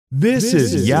This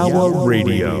is Yawa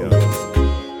Radio.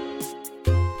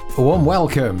 A warm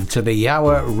welcome to the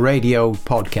Yawa Radio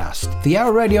Podcast. The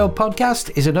Yawa Radio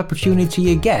Podcast is an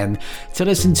opportunity again to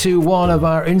listen to one of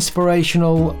our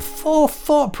inspirational,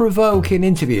 thought-provoking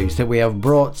interviews that we have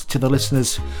brought to the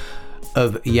listeners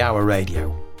of Yawa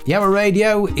Radio. Yawa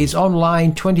Radio is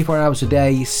online 24 hours a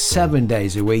day, 7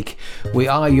 days a week. We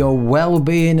are your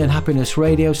well-being and happiness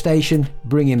radio station,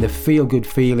 bringing the feel-good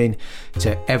feeling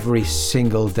to every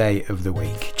single day of the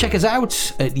week. Check us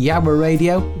out at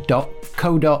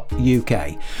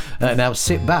yawaradio.co.uk. Now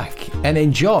sit back and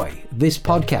enjoy this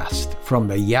podcast from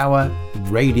the Yawa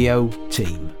Radio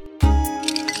team.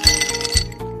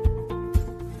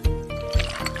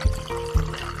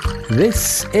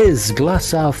 This is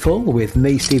Glass Half Full with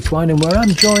me, Steve Twynham, where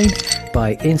I'm joined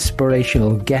by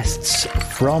inspirational guests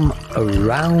from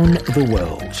around the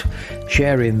world,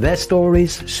 sharing their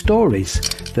stories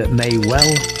that may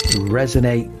well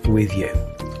resonate with you.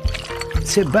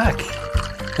 Sit back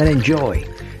and enjoy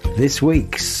this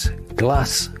week's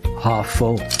Glass Half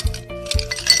Full.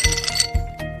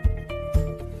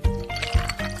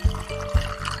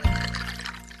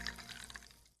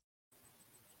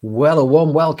 Well, a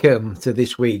warm welcome to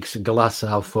this week's Glass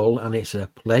Half Full, and it's a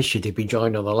pleasure to be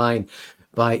joined on the line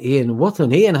by Ian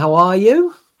Wootton. Ian, how are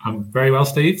you? I'm very well,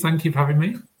 Steve. Thank you for having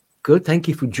me. Good, thank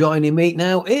you for joining me.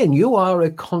 Now, Ian, you are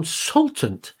a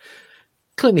consultant,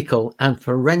 clinical and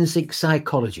forensic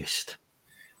psychologist.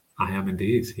 I am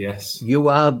indeed, yes. You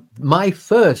are my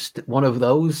first one of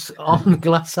those on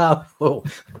Glass Half Full.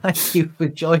 Thank you for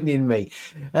joining me.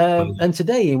 And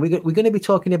today, Ian, we're going to be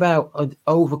talking about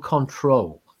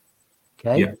over-control.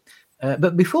 Okay. Yeah.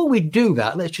 But before we do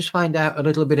that, let's just find out a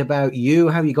little bit about you,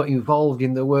 how you got involved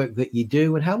in the work that you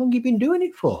do, and how long you've been doing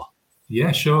it for.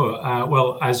 Yeah, sure.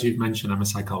 Well, as you've mentioned, I'm a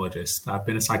psychologist. I've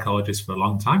been a psychologist for a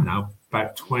long time now,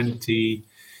 about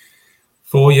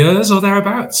 24 years or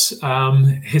thereabouts.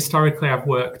 Historically, I've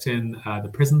worked in the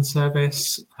prison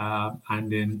service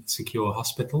and in secure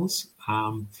hospitals.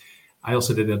 I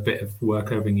also did a bit of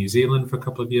work over in New Zealand for a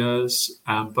couple of years.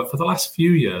 But for the last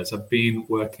few years, I've been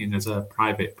working as a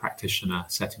private practitioner,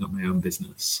 setting up my own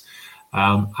business.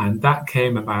 And that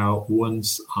came about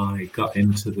once I got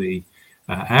into the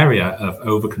area of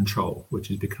over-control, which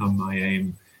has become my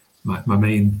aim, my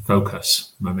main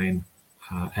focus, my main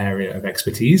area of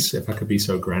expertise, if I could be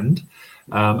so grand.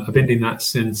 I've been doing that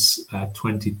since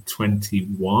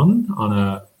 2021 on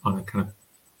a kind of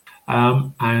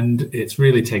and it's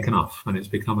really taken off, and it's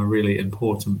become a really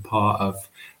important part of,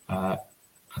 I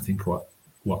think, what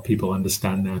people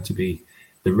understand now to be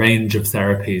the range of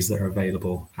therapies that are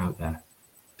available out there.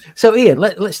 So, Ian,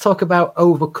 let's talk about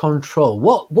over-control.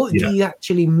 What do you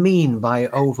actually mean by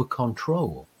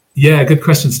over-control? Yeah, good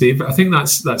question, Steve. I think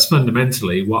that's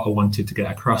fundamentally what I wanted to get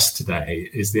across today,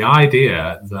 is the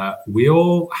idea that we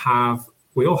all have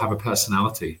a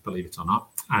personality, believe it or not,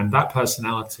 and that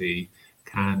personality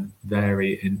can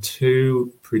vary in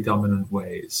two predominant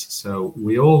ways. So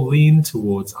we all lean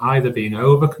towards either being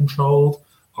over-controlled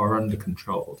or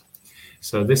under-controlled.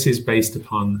 So this is based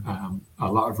upon a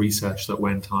lot of research that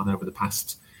went on over the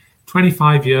past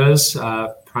 25 years,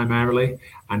 primarily,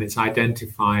 and it's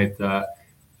identified that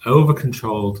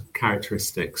over-controlled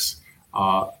characteristics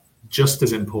are just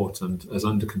as important as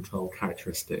under-controlled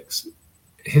characteristics.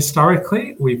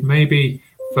 Historically, we've maybe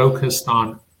focused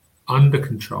on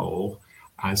under-control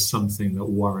as something that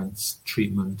warrants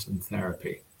treatment and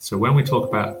therapy. So when we talk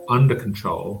about under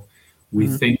control, we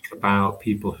think about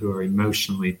people who are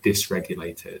emotionally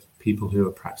dysregulated, people who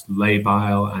are perhaps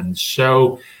labile and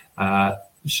show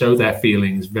their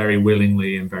feelings very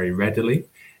willingly and very readily,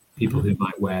 people who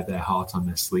might wear their heart on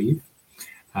their sleeve.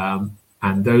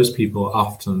 And those people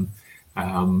often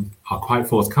are quite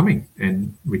forthcoming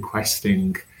in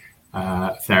requesting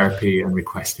therapy and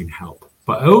requesting help.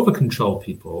 But over-control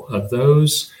people are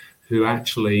those who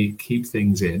actually keep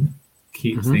things in,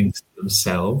 keep things to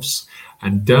themselves,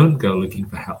 and don't go looking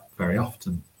for help very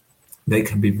often. They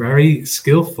can be very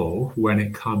skillful when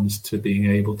it comes to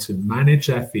being able to manage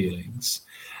their feelings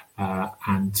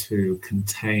and to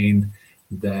contain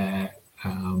their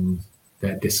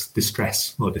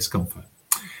distress or discomfort.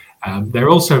 They're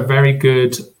also very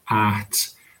good at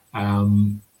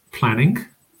planning,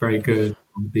 very good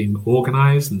on being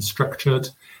organized and structured,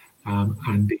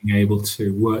 and being able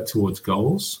to work towards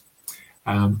goals.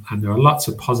 And there are lots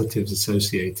of positives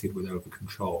associated with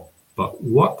over-control. But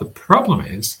what the problem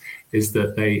is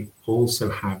that they also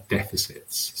have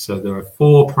deficits. So there are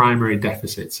four primary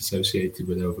deficits associated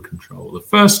with over-control. The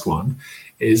first one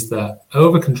is that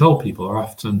over-control people are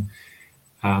often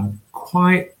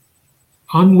quite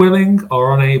unwilling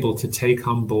or unable to take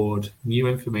on board new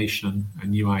information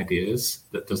and new ideas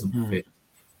that doesn't fit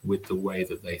with the way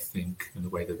that they think and the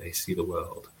way that they see the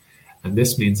world. And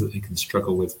this means that they can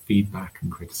struggle with feedback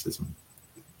and criticism.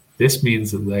 This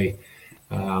means that they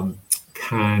can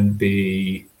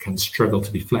struggle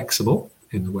to be flexible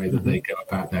in the way that they go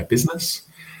about their business,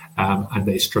 and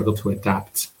they struggle to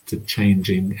adapt to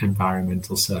changing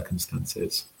environmental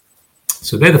circumstances.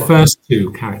 So they're the first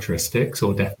two characteristics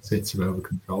or deficits of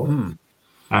overcontrol.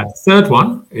 Third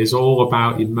one is all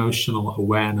about emotional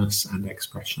awareness and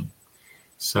expression.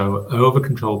 So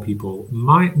overcontrol people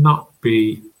might not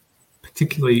be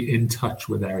particularly in touch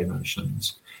with their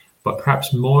emotions, but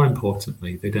perhaps more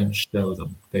importantly, they don't show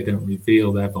them. They don't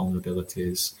reveal their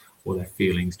vulnerabilities or their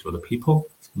feelings to other people,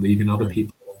 leaving other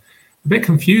people a bit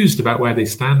confused about where they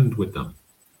stand with them.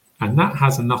 And that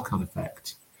has a knock-on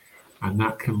effect. And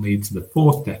that can lead to the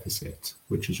fourth deficit,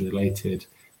 which is related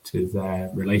to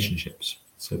their relationships.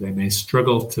 So they may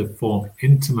struggle to form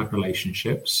intimate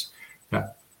relationships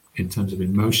that, in terms of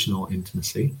emotional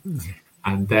intimacy,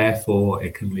 and therefore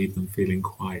it can leave them feeling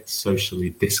quite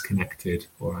socially disconnected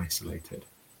or isolated.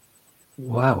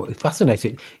 Wow, it's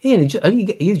fascinating. Ian,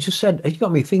 you just said, you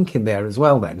got me thinking there as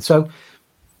well then. So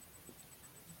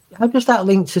how does that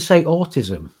link to, say,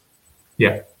 autism?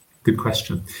 Yeah, good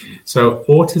question. So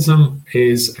autism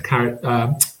is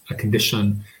a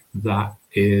condition that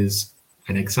is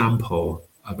an example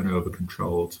of an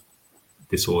overcontrolled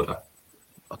disorder.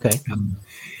 Okay.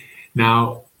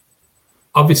 Now,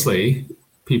 obviously,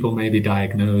 people may be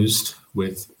diagnosed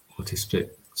with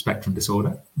autistic spectrum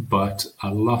disorder, but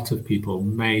a lot of people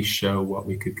may show what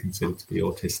we could consider to be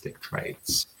autistic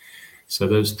traits. So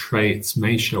those traits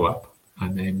may show up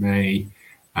and they may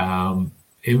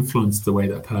influence the way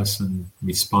that a person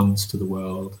responds to the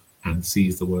world and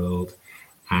sees the world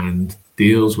and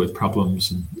deals with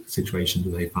problems and situations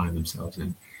that they find themselves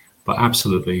in. But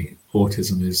absolutely,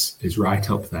 autism is right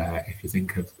up there. If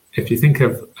you think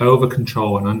of over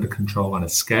control and under control on a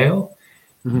scale,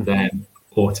 then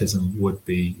autism would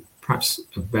be perhaps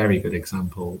a very good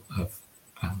example of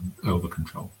over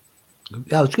control.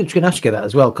 I was just going to ask you that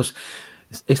as well, because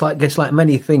it's like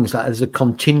many things. Like there's a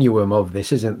continuum of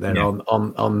this, isn't there? Yeah.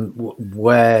 On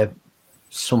where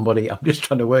somebody. I'm just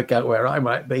trying to work out where I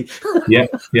might be. Yeah.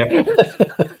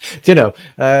 You know,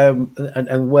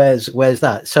 and where's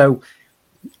that? So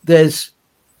there's.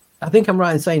 I think I'm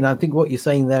right in saying. I think what you're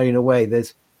saying there, in a way,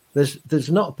 there's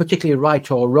not particularly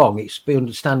right or wrong. It's the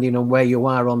understanding on where you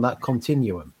are on that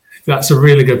continuum. That's a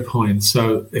really good point.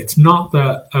 So it's not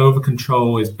that over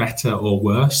control is better or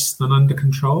worse than under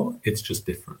control. It's just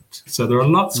different. So there are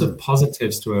lots of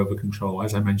positives to over control,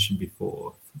 as I mentioned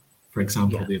before. For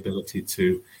example, the ability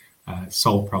to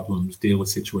solve problems, deal with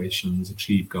situations,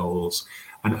 achieve goals.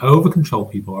 And over control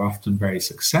people are often very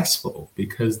successful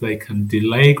because they can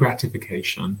delay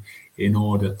gratification in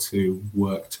order to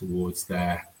work towards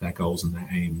their goals and their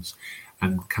aims,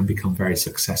 and can become very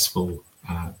successful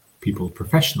people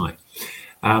professionally.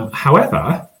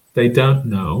 However, they don't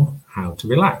know how to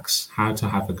relax, how to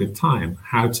have a good time,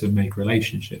 how to make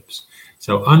relationships.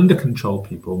 So under control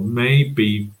people may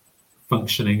be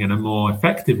functioning in a more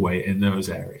effective way in those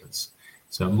areas.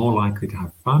 So more likely to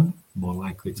have fun, more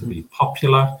likely to be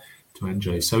popular, to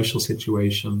enjoy social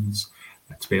situations,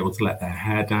 to be able to let their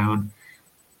hair down,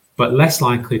 but less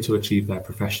likely to achieve their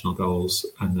professional goals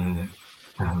and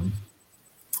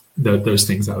those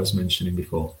things that I was mentioning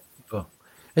before.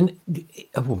 And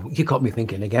you got me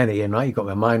thinking again, Ian, right? You got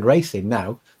my mind racing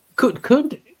now.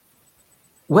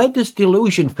 Where does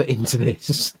delusion fit into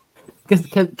this?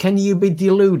 Can you be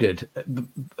deluded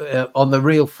on the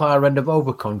real far end of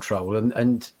over control?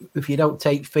 And if you don't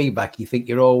take feedback, you think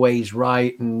you're always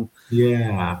right. And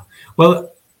yeah,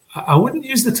 well, I wouldn't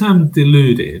use the term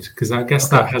deluded because I guess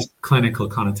that has clinical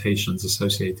connotations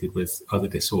associated with other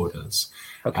disorders.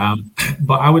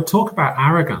 But I would talk about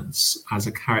arrogance as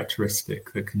a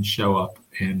characteristic that can show up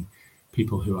in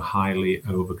people who are highly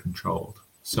over-controlled.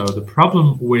 So the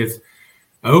problem with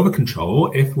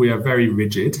over-control, if we are very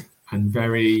rigid and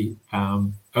very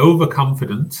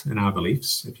overconfident in our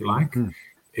beliefs, if you like,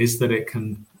 is that it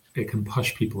can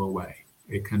push people away.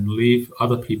 It can leave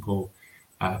other people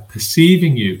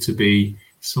perceiving you to be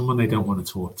someone they don't want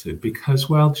to talk to because,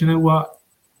 well, do you know what?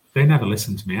 They never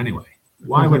listen to me anyway.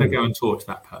 Why would I go and talk to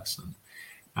that person?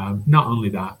 Not only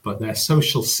that, but their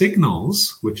social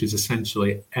signals, which is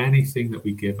essentially anything that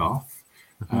we give off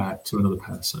to another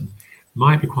person,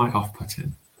 might be quite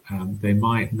off-putting. They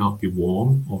might not be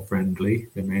warm or friendly.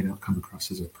 They may not come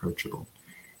across as approachable.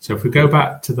 So if we go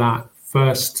back to that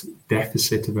first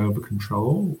deficit of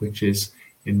over-control, which is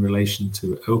in relation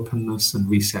to openness and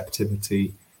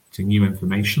receptivity to new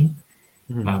information.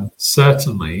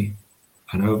 Certainly,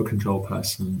 an over-control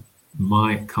person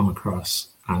might come across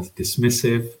as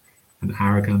dismissive and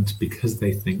arrogant because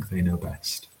they think they know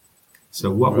best.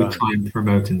 So what we try and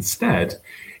promote instead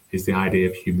is the idea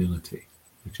of humility,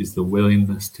 which is the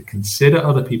willingness to consider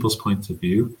other people's points of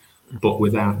view, but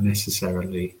without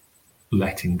necessarily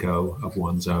letting go of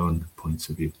one's own points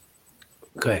of view.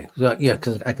 Okay. So, yeah,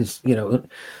 because I can,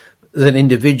 as an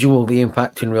individual, the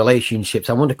impact in relationships.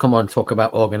 I want to come on and talk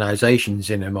about organizations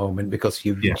in a moment, because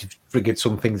you've triggered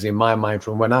some things in my mind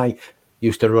from when I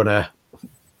used to run a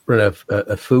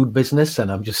food business,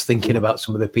 and I'm just thinking about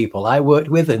some of the people I worked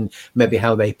with and maybe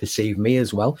how they perceive me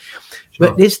as well. Sure.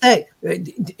 But is there,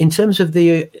 in terms of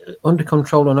the under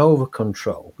control and over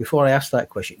control, before I ask that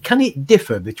question, can it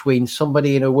differ between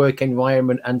somebody in a work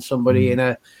environment and somebody in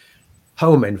a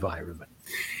home environment?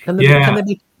 Can there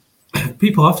be?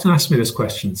 People often ask me this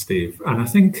question, Steve, and I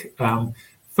think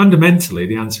fundamentally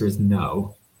the answer is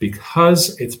no,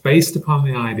 because it's based upon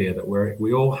the idea that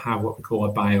we all have what we call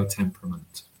a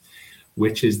biotemperament,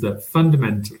 which is that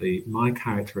fundamentally my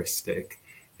characteristic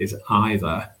is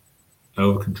either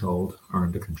over-controlled or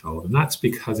under-controlled. And that's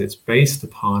because it's based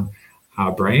upon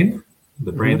our brain,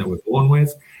 the brain that we're born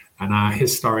with, and our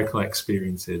historical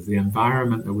experiences, the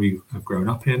environment that we have grown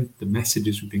up in, the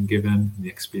messages we've been given, and the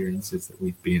experiences that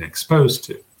we've been exposed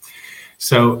to.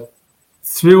 So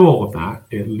through all of that,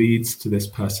 it leads to this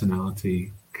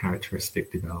personality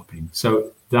characteristic developing.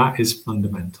 So that is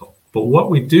fundamental. But what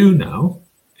we do know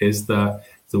is that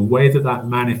the way that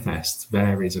manifests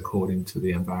varies according to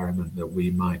the environment that we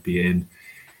might be in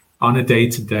on a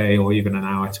day-to-day or even an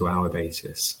hour-to-hour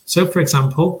basis. So, for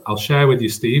example, I'll share with you,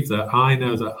 Steve, that I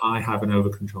know that I have an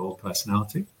over-controlled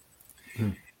personality,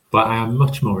 but I am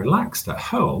much more relaxed at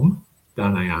home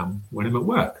than I am when I'm at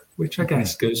work, which I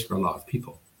guess goes for a lot of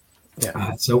people.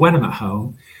 So when I'm at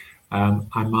home,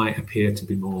 I might appear to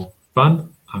be more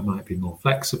fun, I might be more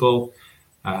flexible,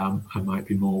 I might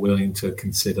be more willing to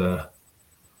consider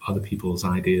other people's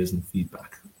ideas and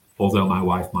feedback, although my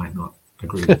wife might not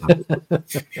agree with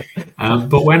that.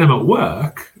 But when I'm at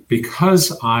work,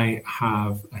 because I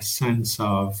have a sense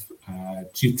of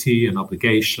duty and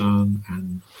obligation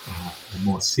and a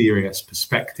more serious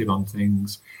perspective on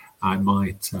things, I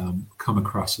might come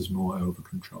across as more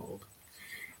over-controlled.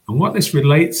 And what this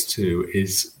relates to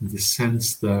is the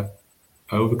sense that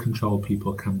over-controlled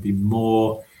people can be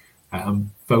more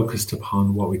focused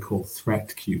upon what we call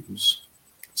threat cues.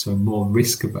 So more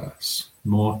risk averse,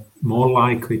 more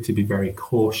likely to be very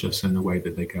cautious in the way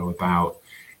that they go about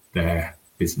their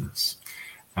business.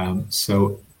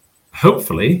 So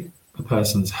hopefully a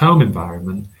person's home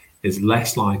environment is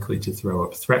less likely to throw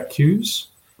up threat cues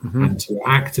and to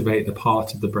activate the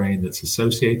part of the brain that's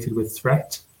associated with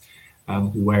threat,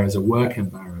 whereas a work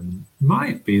environment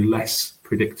might be less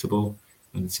predictable,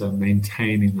 and so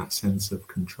maintaining that sense of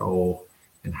control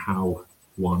in how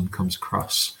one comes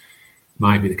across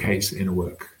might be the case in a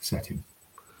work setting.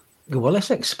 Well,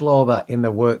 let's explore that in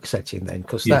the work setting then,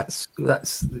 because that's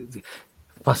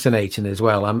fascinating as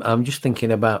well. I'm just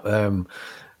thinking about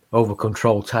over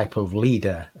control type of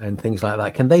leader and things like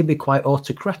that. Can they be quite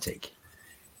autocratic?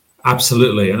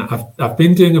 Absolutely, and I've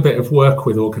been doing a bit of work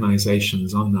with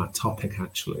organizations on that topic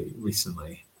actually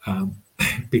recently,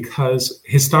 because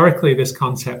historically this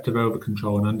concept of over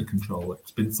control and under control has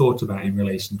been thought about in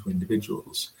relation to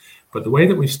individuals. But the way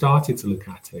that we've started to look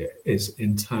at it is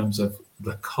in terms of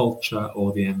the culture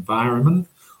or the environment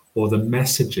or the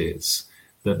messages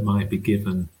that might be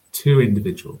given to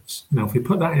individuals. Now, if we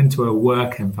put that into a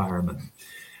work environment,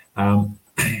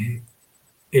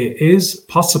 it is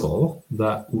possible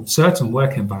that certain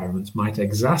work environments might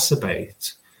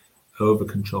exacerbate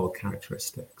over-controlled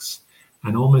characteristics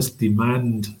and almost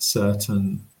demand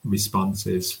certain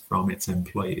responses from its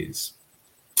employees.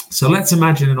 So let's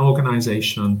imagine an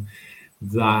organization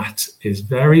that is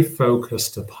very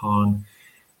focused upon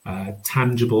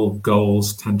tangible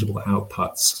goals, tangible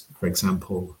outputs, for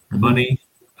example, money,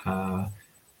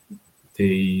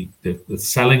 the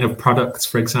selling of products,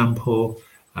 for example,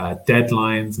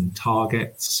 deadlines and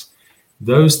targets.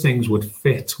 Those things would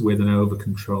fit with an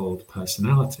over-controlled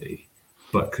personality,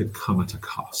 but could come at a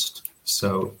cost.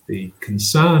 So the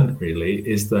concern really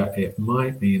is that it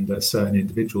might mean that certain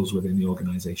individuals within the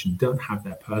organization don't have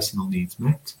their personal needs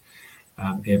met.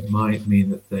 It might mean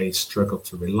that they struggle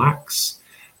to relax.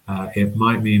 It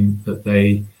might mean that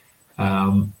they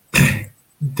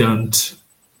don't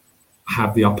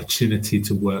have the opportunity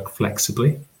to work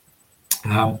flexibly.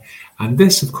 And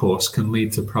this, of course, can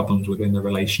lead to problems within the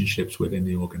relationships within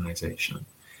the organization.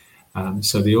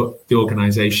 So the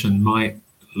organization might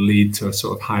lead to a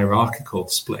sort of hierarchical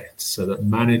split, so that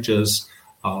managers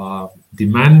are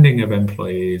demanding of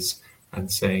employees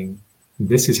and saying,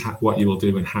 this is what you will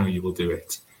do and how you will do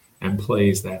it.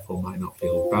 Employees therefore might not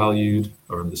feel valued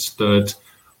or understood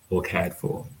or cared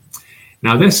for.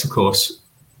 Now this, of course,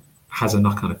 has a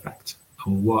knock-on effect.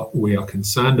 And what we are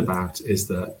concerned about is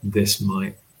that this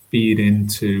might feed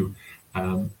into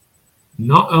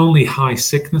not only high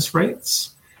sickness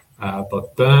rates,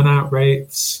 but burnout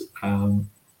rates.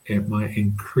 It might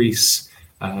increase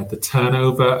the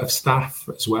turnover of staff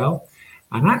as well.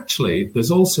 And actually,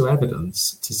 there's also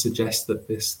evidence to suggest that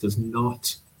this does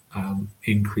not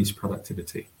increase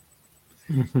productivity.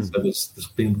 Mm-hmm. So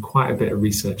there's been quite a bit of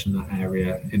research in that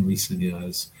area in recent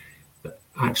years that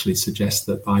actually suggests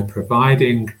that by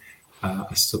providing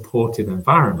a supportive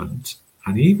environment,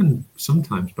 and even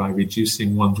sometimes by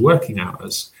reducing one's working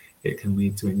hours, it can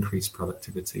lead to increased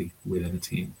productivity within a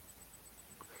team.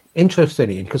 Interesting,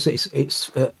 Ian, because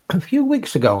it's a few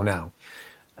weeks ago now.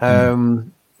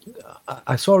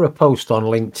 I saw a post on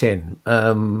LinkedIn,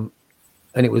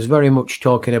 and it was very much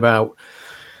talking about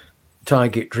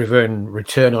target-driven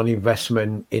return on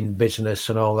investment in business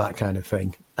and all that kind of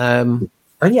thing. And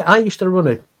yeah, I used to run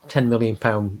a £10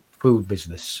 million food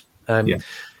business.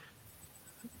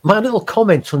 My little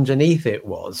comment underneath it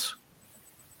was,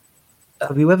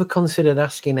 have you ever considered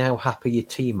asking how happy your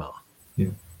team are?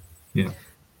 Yeah.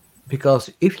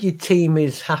 Because if your team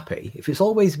is happy, if it's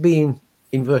always being,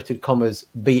 inverted commas,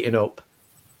 beaten up,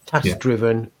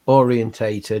 task-driven,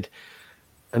 orientated,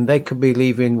 and they could be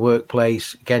leaving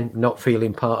workplace, again, not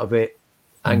feeling part of it,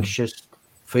 anxious,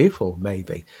 fearful,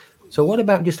 maybe. So what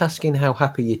about just asking how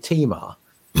happy your team are?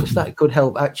 Because that could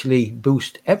help actually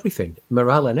boost everything,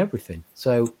 morale and everything.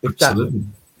 So if absolutely.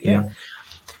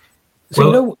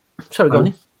 So well, sorry, go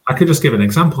on. I could just give an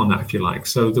example on that if you like.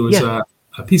 So there was a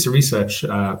piece of research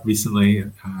recently,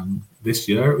 this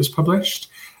year it was published,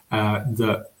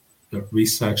 that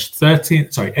researched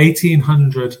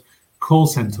 1,800 call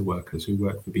center workers who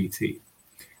work for BT.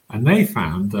 And they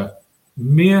found that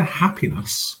mere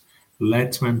happiness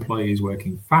led to employees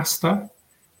working faster,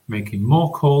 making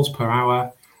more calls per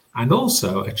hour, and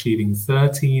also achieving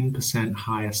 13%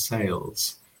 higher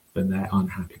sales than their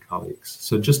unhappy colleagues.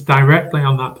 So just directly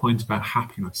on that point about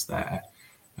happiness there,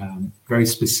 very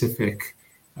specific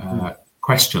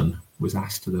question was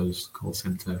asked to those call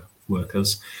center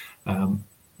workers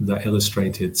that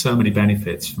illustrated so many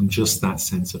benefits from just that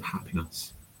sense of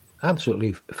happiness.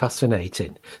 Absolutely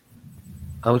fascinating.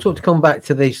 I was going to come back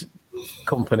to this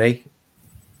company.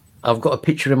 I've got a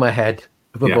picture in my head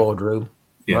of a boardroom,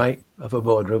 right? Of a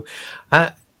boardroom.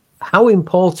 How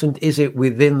important is it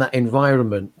within that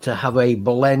environment to have a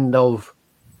blend of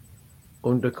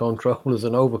under controllers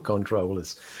and over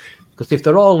controllers? Because if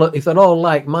they're all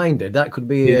like-minded, that could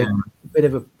be a bit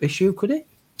of an issue, could it?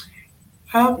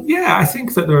 I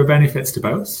think that there are benefits to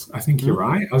both. I think you're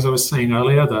right. As I was saying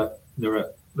earlier, that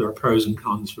there are pros and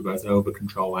cons for both over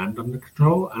control and under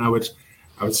control, and I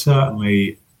would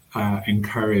certainly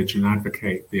encourage and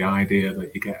advocate the idea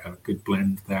that you get a good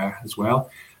blend there as well.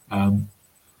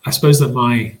 I suppose that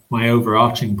my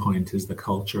overarching point is the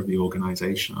culture of the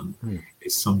organization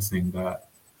is something that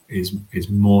is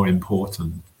more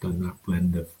important than that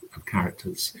blend of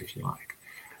characters, if you like.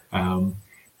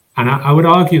 And I would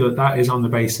argue that is on the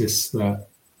basis that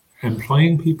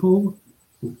employing people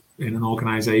in an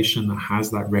organization that has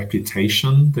that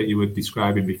reputation that you were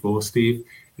describing before, Steve,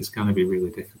 is going to be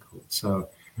really difficult. So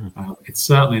it's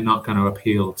certainly not going to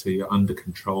appeal to your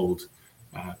under-controlled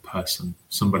person,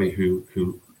 somebody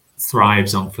who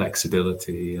thrives on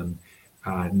flexibility and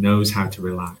knows how to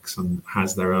relax and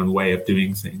has their own way of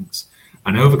doing things.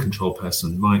 An over-control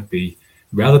person might be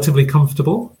relatively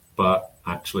comfortable, but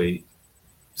actually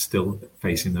still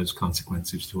facing those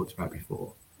consequences we talked about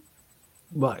before.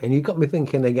 Right, and you got me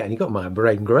thinking again. You got my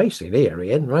brain gracing here,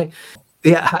 Ian. Right?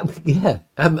 Yeah.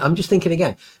 I'm just thinking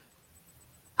again.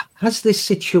 Has this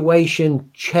situation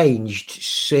changed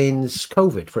since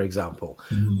COVID, for example,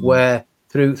 where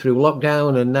through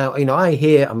lockdown and now,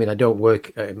 I don't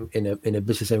work in a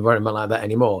business environment like that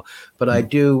anymore, but I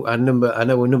know a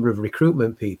number of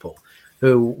recruitment people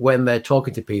who, when they're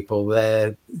talking to people,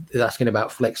 they're asking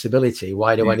about flexibility.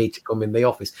 Why do I need to come in the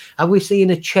office? Are we seeing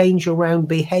a change around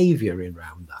behavior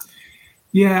around that?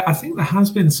 Yeah, I think there has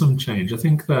been some change. I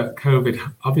think that COVID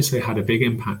obviously had a big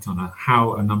impact on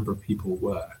how a number of people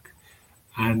work.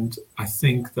 And I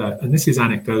think that, and this is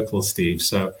anecdotal, Steve,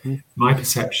 so my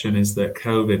perception is that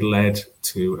COVID led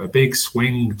to a big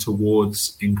swing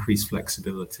towards increased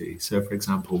flexibility. So, for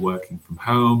example, working from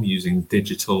home, using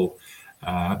digital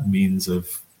means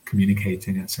of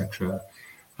communicating, etc.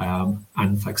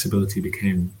 and flexibility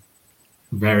became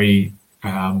very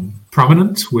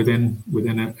prominent within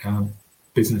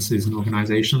businesses and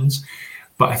organizations.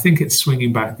 But I think it's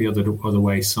swinging back the other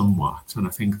way somewhat. And I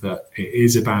think that it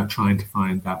is about trying to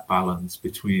find that balance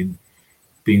between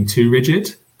being too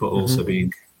rigid, but also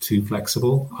being too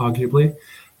flexible, arguably.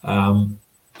 And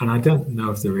I don't know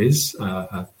if there is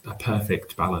a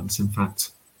perfect balance. In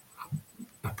fact,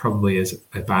 it probably is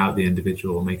about the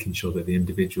individual, making sure that the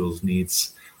individual's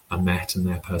needs are met and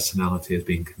their personality is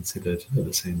being considered at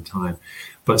the same time.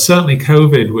 But certainly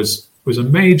COVID was a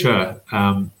major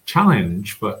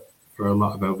challenge for a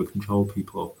lot of over-control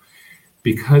people,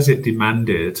 because it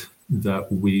demanded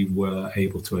that we were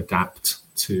able to adapt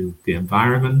to the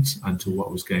environment and to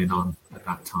what was going on at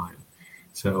that time.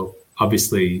 So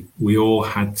obviously we all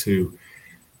had to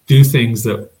do things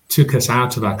that took us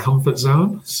out of our comfort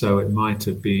zone. So it might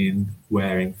have been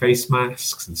wearing face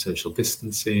masks and social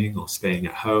distancing, or staying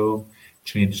at home,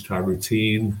 changes to our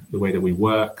routine, the way that we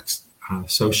worked, our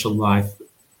social life.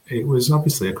 It was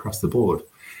obviously across the board.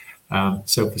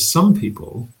 So for some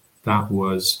people, that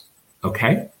was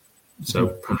okay. So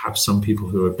perhaps some people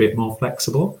who are a bit more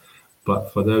flexible,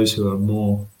 but for those who are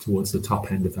more towards the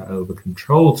top end of that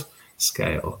over-controlled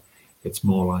scale, it's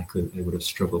more likely that they would have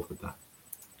struggled with that.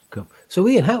 Cool. So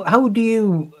Ian, how do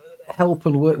you help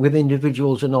and work with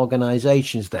individuals and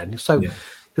organizations then? So,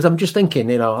 because I'm just thinking,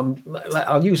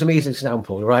 I'll use me as an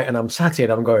example, right? And I'm sat here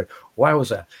and I'm going,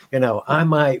 wowzer, I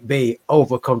might be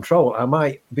over control. I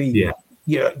might be,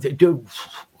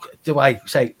 do I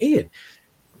say, Ian,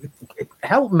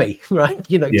 help me, right?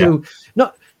 Do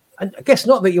not, I guess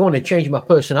not that you want to change my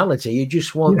personality. You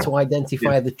just want to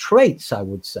identify the traits, I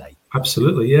would say.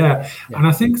 Absolutely, yeah. And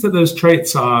I think that those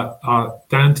traits are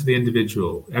down to the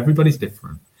individual. Everybody's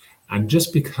different. And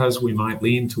just because we might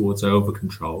lean towards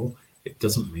over-control, it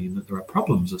doesn't mean that there are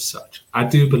problems as such. I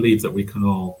do believe that we can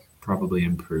all probably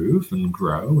improve and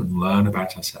grow and learn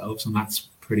about ourselves, and that's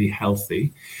pretty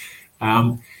healthy.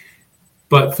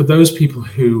 But for those people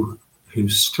who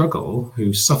struggle,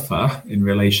 who suffer in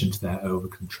relation to their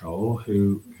over-control,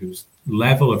 whose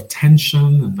level of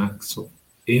tension and that sort of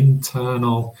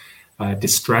internal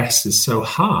distress is so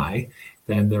high,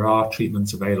 then there are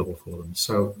treatments available for them.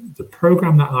 So the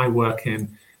program that I work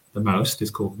in the most is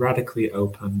called Radically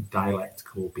Open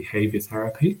Dialectical Behavior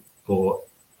Therapy, or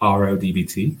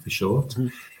RODBT for short.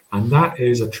 And that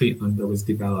is a treatment that was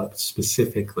developed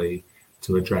specifically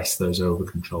to address those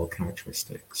over-control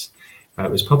characteristics.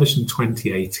 It was published in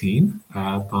 2018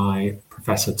 by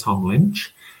Professor Tom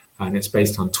Lynch, and it's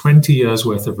based on 20 years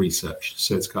worth of research.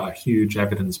 So it's got a huge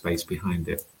evidence base behind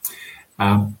it.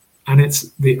 And it's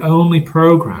the only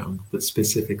program that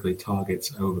specifically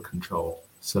targets over-control.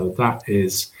 So that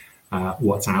is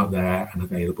what's out there and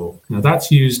available. Now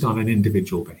that's used on an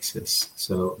individual basis.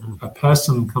 So a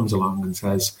person comes along and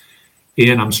says,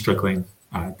 Ian, I'm struggling.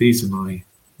 These are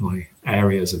my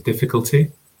areas of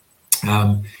difficulty.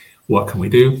 What can we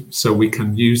do? So we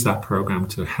can use that program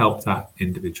to help that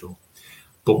individual.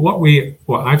 But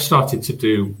what I've started to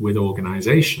do with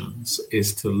organizations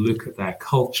is to look at their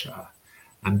culture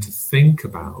and to think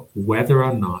about whether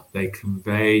or not they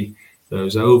convey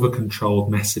those over-controlled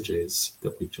messages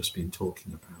that we've just been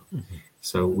talking about.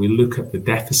 So we look at the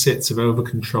deficits of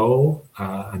over-control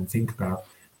and think about,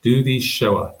 do these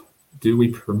show up? Do we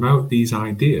promote these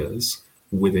ideas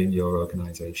within your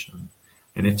organization?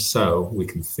 And if so, we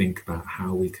can think about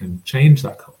how we can change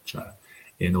that culture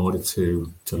in order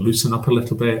to loosen up a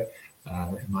little bit.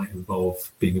 It might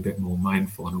involve being a bit more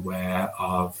mindful and aware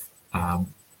of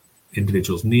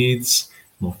individuals' needs,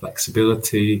 more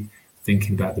flexibility,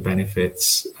 thinking about the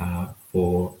benefits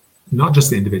for not just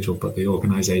the individual, but the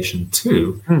organization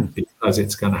too, because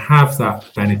it's going to have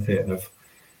that benefit of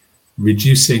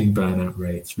reducing burnout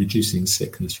rates, reducing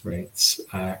sickness rates,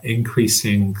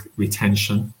 increasing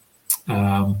retention,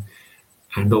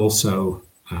 and also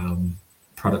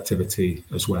productivity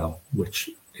as well, which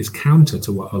is counter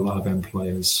to what a lot of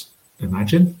employers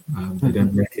imagine. They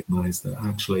don't recognize that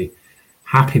actually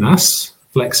happiness,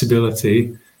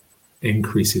 flexibility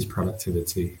increases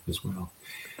productivity as well.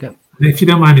 And if you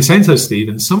don't mind me saying so, Steve,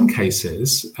 in some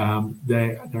cases,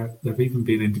 there have even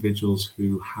been individuals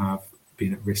who have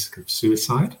been at risk of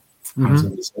suicide as a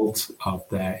result of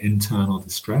their internal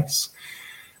distress,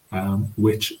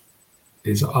 which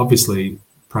is obviously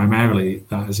primarily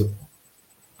that is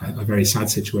a very sad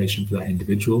situation for that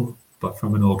individual, but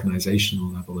from an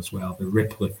organizational level as well, the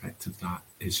ripple effect of that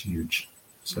is huge.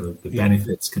 So the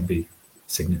benefits can be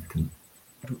significant.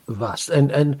 Vast.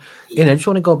 And I just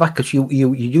want to go back, because you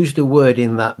used the word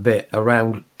in that bit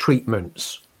around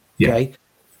treatments. Okay.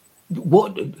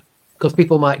 What, because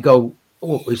people might go,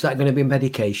 Oh, is that going to be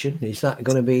medication? Is that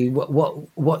going to be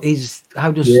what is, how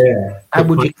would you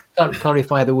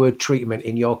clarify the word treatment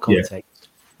in your context?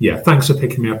 Yeah, thanks for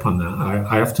picking me up on that.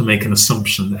 I have to make an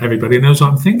assumption that everybody knows what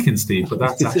I'm thinking, Steve, but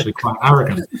that's actually quite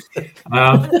arrogant.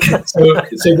 So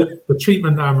the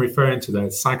treatment that I'm referring to there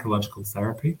is psychological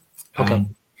therapy. Okay.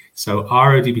 So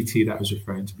RODBT that I was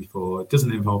referring to before, it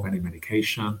doesn't involve any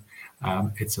medication.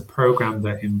 It's a program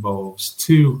that involves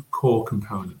two core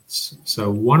components.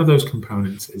 So one of those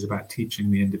components is about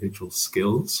teaching the individual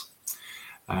skills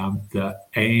that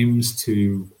aims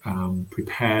to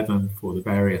prepare them for the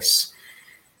various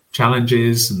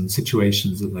challenges and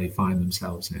situations that they find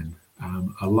themselves in.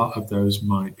 A lot of those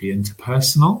might be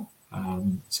interpersonal,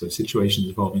 so situations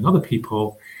involving other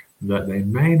people that they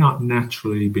may not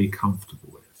naturally be comfortable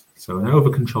with. So an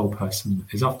over-control person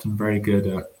is often very good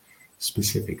at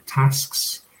specific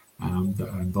tasks that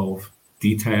involve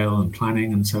detail and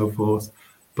planning and so forth,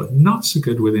 but not so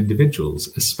good with individuals,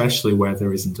 especially where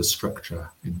there isn't a structure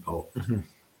involved. Mm-hmm.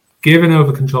 Give an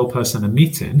over-control person a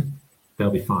meeting,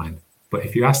 they'll be fine. But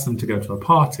if you ask them to go to a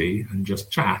party and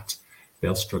just chat,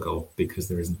 they'll struggle because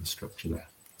there isn't a structure there.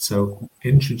 So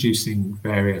introducing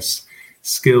various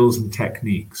skills and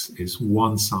techniques is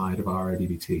one side of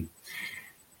RODBT.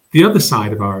 The other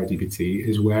side of RODBT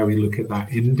is where we look at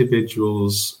that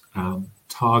individual's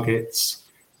targets.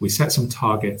 We set some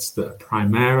targets that are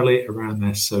primarily around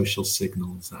their social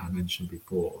signals that I mentioned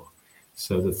before.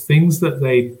 So the things that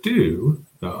they do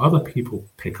that other people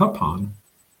pick up on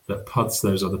that puts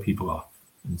those other people off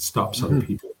and stops other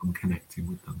people from connecting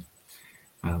with them.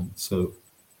 So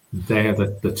they're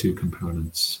the two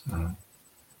components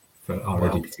for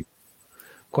RODBT.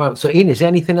 Wow. So Ian, is there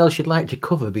anything else you'd like to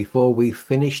cover before we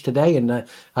finish today and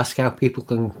ask how people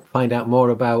can find out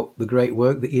more about the great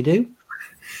work that you do?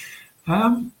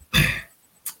 I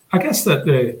guess that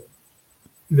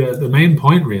the main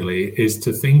point really is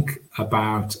to think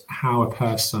about how a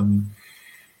person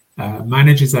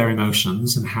manages their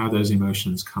emotions and how those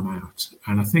emotions come out.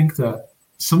 And I think that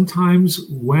sometimes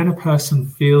when a person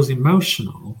feels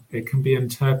emotional, it can be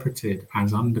interpreted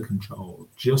as under control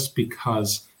just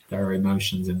because there are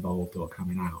emotions involved or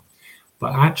coming out.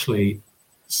 But actually,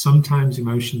 sometimes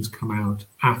emotions come out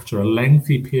after a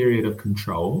lengthy period of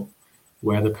control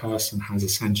where the person has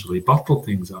essentially bottled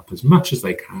things up as much as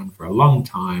they can for a long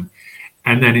time,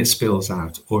 and then it spills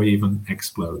out or even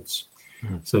explodes.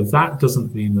 So that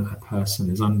doesn't mean that a person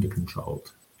is under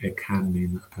controlled. It can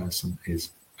mean that a person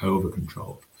is over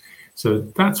controlled. So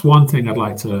that's one thing I'd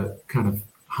like to kind of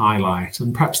highlight.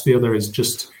 And perhaps the other is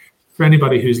just for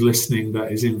anybody who's listening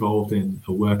that is involved in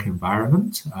a work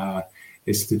environment,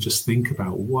 is to just think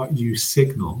about what you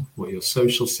signal, what your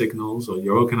social signals or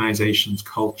your organization's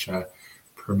culture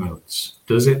promotes.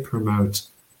 Does it promote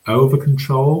over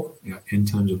control in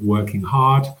terms of working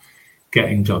hard,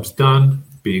 getting jobs done,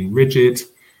 being rigid,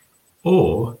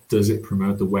 or does it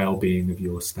promote the well-being of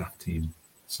your staff team?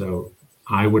 So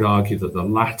I would argue that the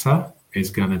latter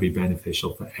is going to be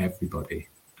beneficial for everybody,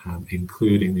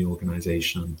 including the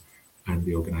organization and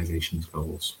the organization's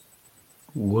goals.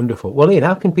 Wonderful. Well, Ian,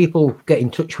 how can people get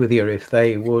in touch with you if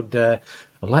they would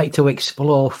like to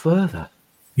explore further?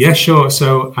 Yeah, sure.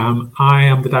 So I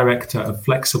am the director of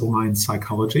Flexible Mind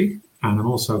Psychology, and I'm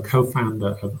also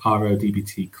co-founder of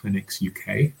RODBT Clinics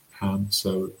UK.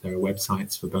 So there are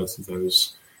websites for both of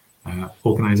those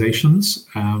organizations.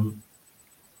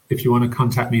 If you want to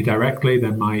contact me directly,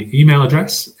 then my email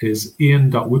address is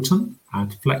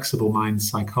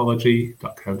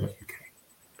ian.wooten@flexiblemindpsychology.co.uk.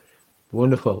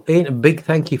 Wonderful. Ian, a big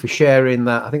thank you for sharing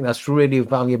that. I think that's really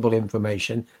valuable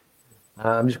information.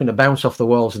 I'm just going to bounce off the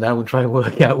walls now and try and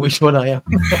work out which one I am.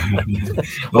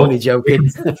 Only joking.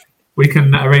 We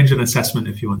can arrange an assessment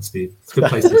if you want, Steve. It's a good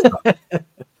place to start.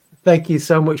 Thank you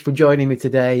so much for joining me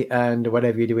today, and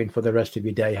whatever you're doing for the rest of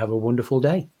your day, have a wonderful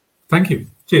day. Thank you.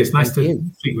 Cheers. Nice to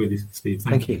speak with you, Steve.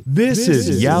 Thank you. This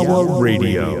is Yawa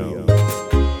Radio.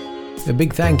 A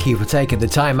big thank you for taking the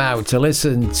time out to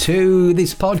listen to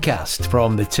this podcast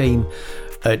from the team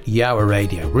at Yawa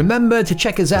Radio. Remember to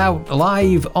check us out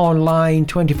live online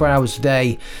 24 hours a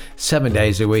day, 7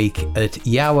 days a week at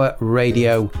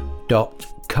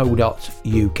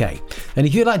yawaradio.co.uk. And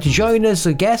if you'd like to join us as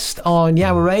a guest on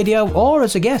Yawa Radio or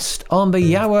as a guest on the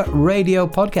Yawa Radio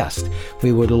podcast,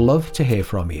 we would love to hear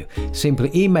from you.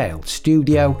 Simply email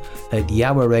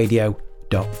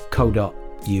studio@yawaradio.co.uk.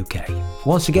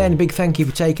 Once again, a big thank you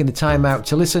for taking the time out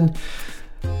to listen.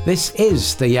 This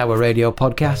is the Yawa Radio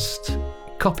podcast.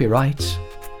 Copyright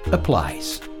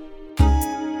applies.